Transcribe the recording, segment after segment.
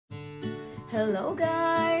Hello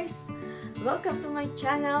guys! Welcome to my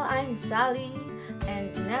channel. I'm Sally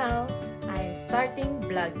and now I'm starting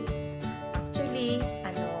vlogging. Actually,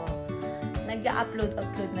 nag-upload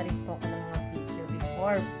na rin po ako ng mga video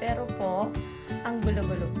before. Pero po, ang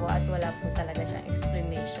gulo-gulo po at wala po talaga siyang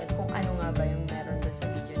explanation kung ano nga ba yung meron doon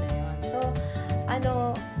sa video na yun. So,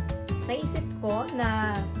 naisip ko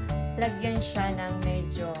na lagyan siya ng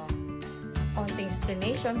medyo konting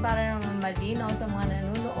explanation para naman malinaw sa mga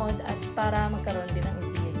nanonood at para magkaroon din ng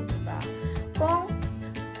idea yung iba kung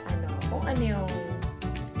ano yung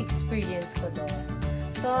experience ko doon.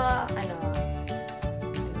 So,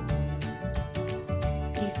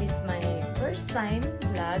 this is my first time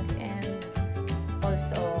vlog and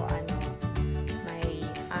also, may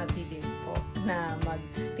hobby din po na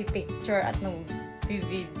mag-picture at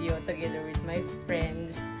mag-video together with my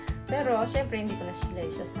friends. Pero, syempre, hindi ko na sila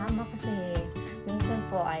isasama kasi minsan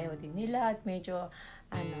po ayaw din nila at medyo,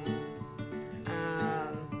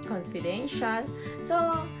 confidential. So,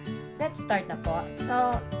 let's start na po.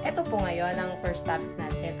 So, ito po ngayon ang first topic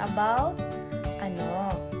natin about,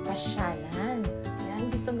 pasyalan. Yan,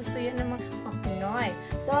 gustong-gusto yan ng mga Pinoy.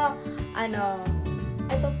 So,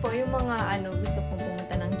 ito po yung mga, gusto pong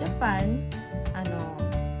pumunta ng Japan,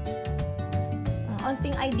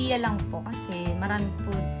 onting idea lang po kasi marami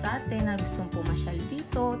po sa atin na gustong pumasyal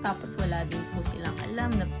dito tapos wala din po silang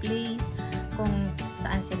alam na place kung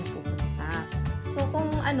saan sila pupunta. So kung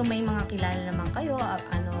may mga kilala naman kayo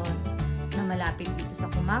na malapit dito sa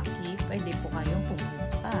Kumaki, pwede po kayong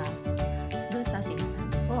pumunta doon sa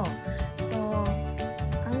sinasabi ko. So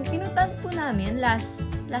ang pinuntahan po namin last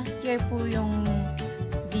year po yung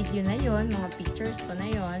video na yon, mga pictures ko na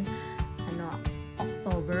yon.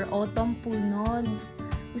 October, autumn po nun.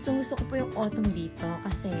 Gusto ko po yung autumn dito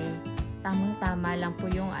kasi tamang-tama lang po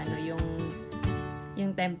yung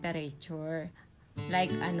yung temperature.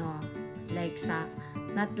 Like not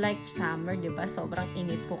like summer, 'di ba? Sobrang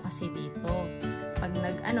init po kasi dito. Pag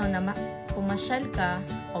pumasyal ka,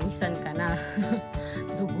 pawisan ka na.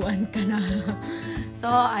 Duguan ka na. So,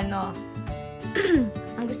 ang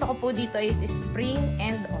gusto ko po dito is spring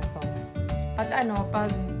and autumn. Pag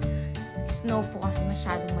snow po kasi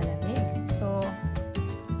masyadong malamig. So,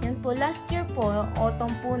 yan po. Last year po,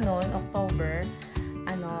 autumn po noon, October,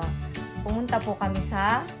 pumunta po kami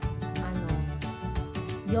sa,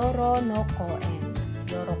 Yoro no Koen.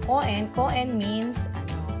 Yoro Koen. Koen means,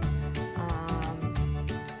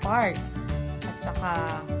 park. At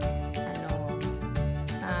saka,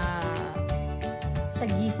 sa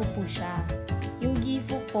Gifu po siya. Yung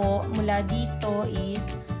Gifu po, mula dito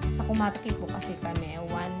is, sa Kumaki po kasi kami,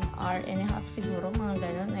 1 hour and a half siguro, mga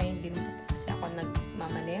ganun. Ay, hindi po kasi ako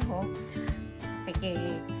nagmamaneho.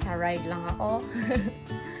 Sa ride lang ako.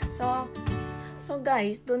 So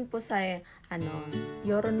guys, dun po sa,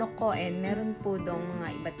 Yoro no Koen, meron po dong mga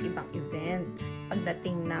iba't ibang event.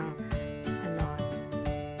 Pagdating ng,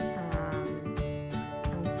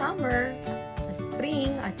 ng summer,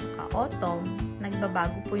 spring, at saka autumn,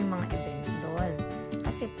 nagbabago po yung mga event doon.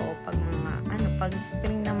 Kasi po, pag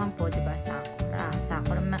spring naman po, diba, sakura,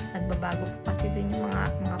 nagbabago po kasi dun yung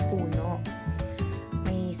mga puno.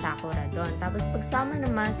 May sakura doon. Tapos pag summer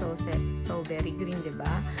naman, so very green, diba?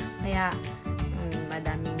 Kaya,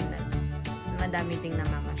 madami ding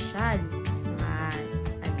namamasyal. Mga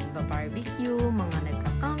nagba-barbecue, mga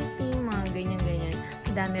nagka-camping, mga ganyan-ganyan.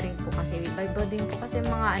 Madami rin po kasi, iba din po kasi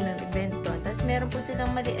mga event doon. Tapos meron po silang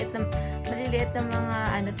maliliit na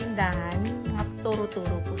mga tindahan, mga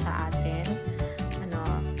turo-turo po sa atin.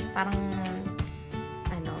 Parang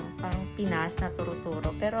Pinas na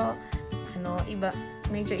turo-turo, pero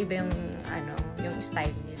medyo iba yung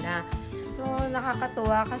style nila. So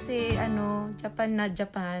nakakatuwa kasi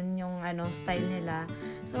Japan yung style nila.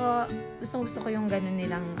 So gusto ko yung ganun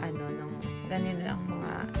nilang ganun nilang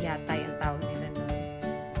mga yata yung tawag nila doon.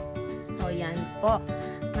 So yan po.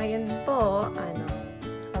 Ngayon po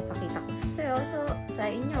papakita ko sa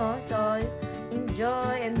inyo. So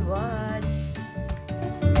enjoy and watch.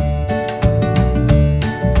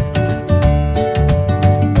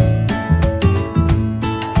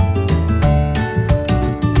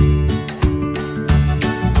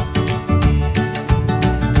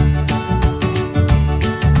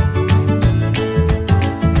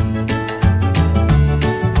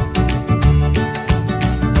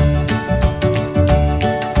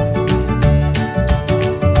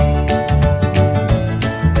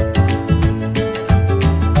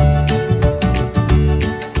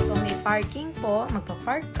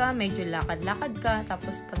 Magpa-park ka, medyo lakad-lakad ka,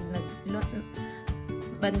 tapos pag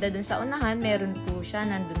banda dun sa unahan, meron po siya,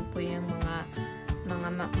 nandun po yung mga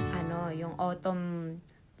yung autumn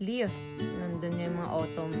lift. Nandun yung mga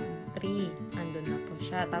autumn tree. Nandun na po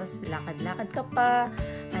siya. Tapos lakad-lakad ka pa.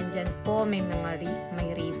 Andyan po, may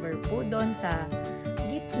river po doon sa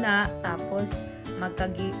gitna. Tapos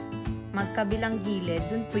magkabilang gilid,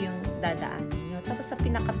 dun po yung dadaanan nyo. Tapos sa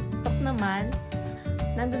pinakatuktok naman,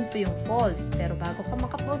 nandun po yung falls. Pero bago ka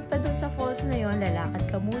makapunta dun sa falls na yun, lalakad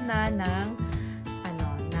ka muna ng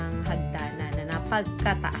hagdanan na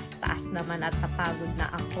napagkataas-taas naman at napagod na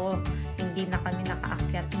ako. Hindi na kami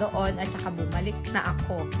nakaakyat doon at saka bumalik na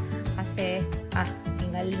ako. Kasi,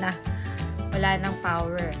 hingal na. Wala nang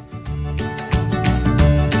power.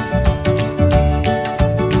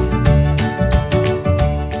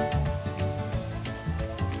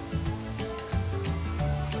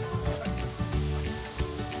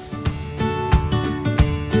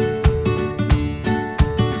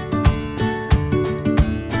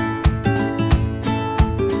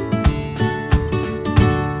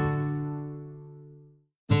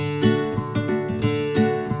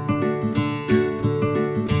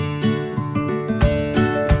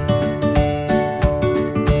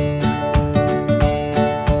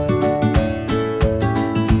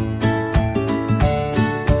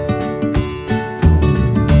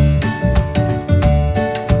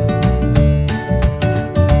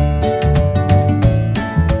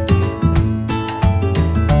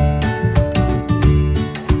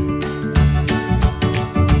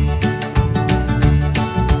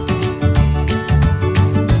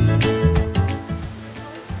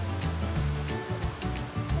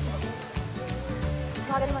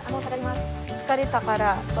 Karita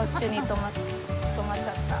kara tochu ni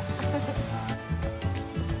tomachatta.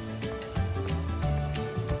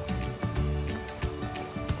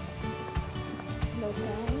 Hello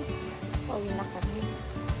guys, pauwi na kami.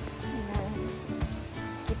 Ayan.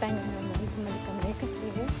 Kita nyo naman, bumalik kami kasi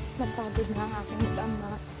napagod na ang aking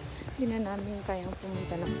mag-ama. Hindi na namin kayang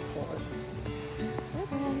pumunta ng falls. Bye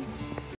bye!